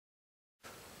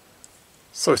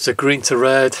So it's a green to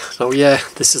red. Oh yeah,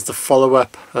 this is the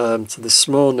follow-up to this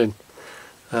morning.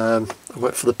 I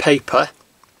went for the paper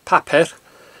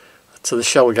to the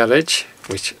shower garage,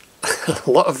 which a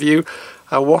lot of you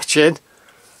are watching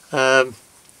that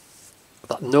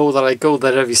know that I go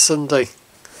there every Sunday,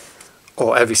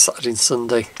 or every Saturday and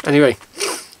Sunday. Anyway,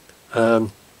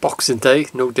 Boxing Day,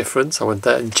 no difference. I went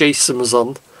there and Jason was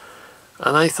on,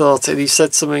 and I thought, and he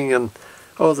said something, and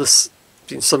oh, there's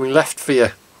been something left for you.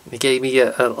 He gave me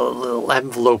a little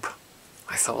envelope.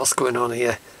 I thought, what's going on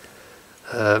here?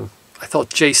 I thought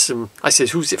Jason, I said,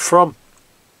 who's it from?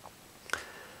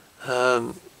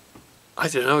 I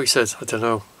don't know, he said, I don't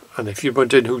know. And if you're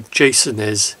wondering who Jason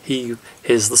is, he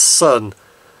is the son.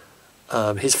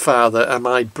 His father and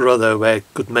my brother were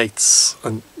good mates.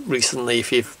 And recently,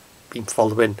 if you've been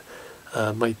following,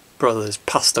 my brother's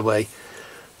passed away.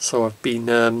 So I've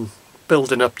been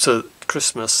building up to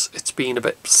Christmas. It's been a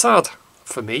bit sad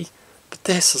for me, but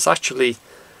this is actually,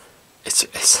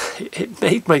 it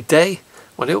made my day.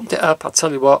 When I opened it up, I'll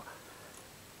tell you what,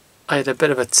 I had a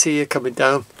bit of a tear coming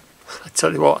down. I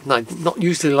tell you what, and I'm not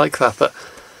usually like that, but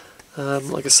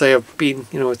like I say, I've been,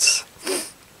 you know, it's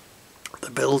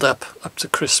the build up to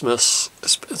Christmas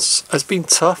has been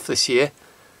tough this year.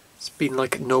 It's been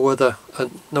like no other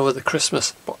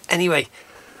Christmas. But anyway,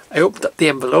 I opened up the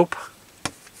envelope,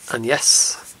 and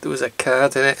yes, there was a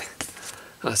card in it.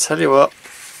 And I tell you what,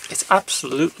 it's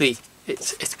absolutely,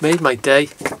 it's made my day,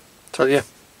 I tell you.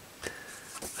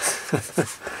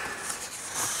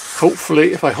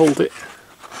 Hopefully, if I hold it,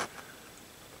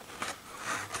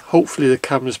 hopefully the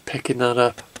camera's picking that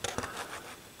up.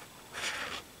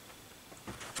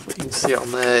 You can see it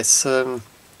on there. It's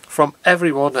from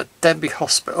everyone at Denbigh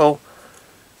Hospital,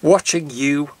 watching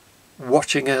you,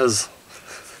 watching us.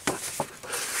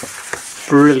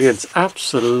 Brilliant,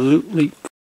 absolutely.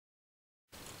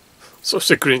 So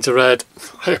it's a green to red.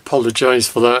 I apologise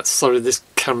for that. Sorry, this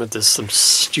camera does some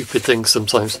stupid things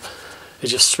sometimes. It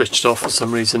just switched off for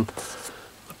some reason.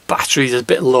 The battery's a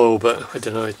bit low, but I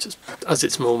don't know, it just has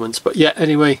its moments. But yeah,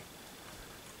 anyway,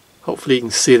 hopefully you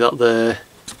can see that there.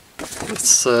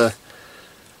 It's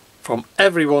from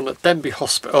everyone at Denbigh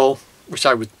Hospital, which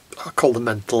I call the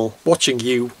mental. Watching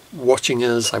you, watching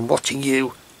us, I'm watching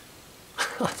you.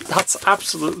 That's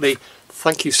absolutely,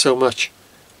 thank you so much.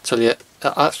 I tell you,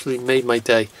 that absolutely made my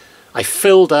day. I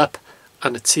filled up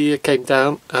and a tear came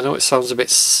down. I know it sounds a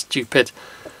bit stupid,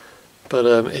 but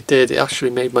it did. It actually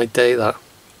made my day, that.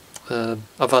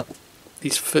 I've had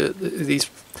these 4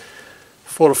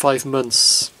 or 5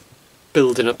 months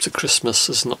building up to Christmas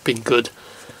has not been good,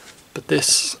 but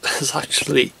this has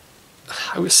actually,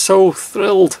 I was so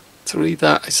thrilled to read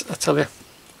that. I tell you,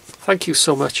 thank you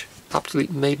so much.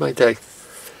 Absolutely made my day.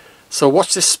 So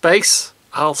watch this space.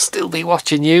 I'll still be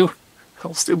watching you.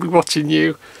 I'll still be watching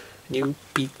you, and you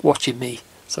be watching me.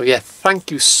 So yeah, thank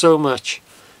you so much.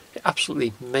 It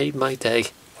absolutely made my day.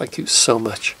 Thank you so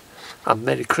much. And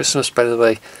Merry Christmas, by the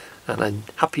way, and a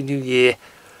Happy New Year.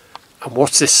 And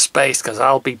watch this space, because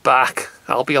I'll be back.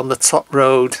 I'll be on the top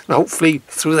road, hopefully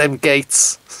through them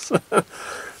gates.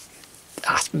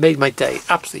 That's made my day.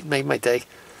 Absolutely made my day.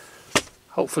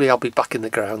 Hopefully I'll be back in the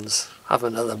grounds. Have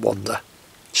another wander.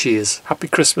 Cheers. Happy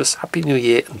Christmas, Happy New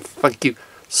Year, and thank you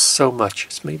so much.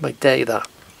 It's made my day, that.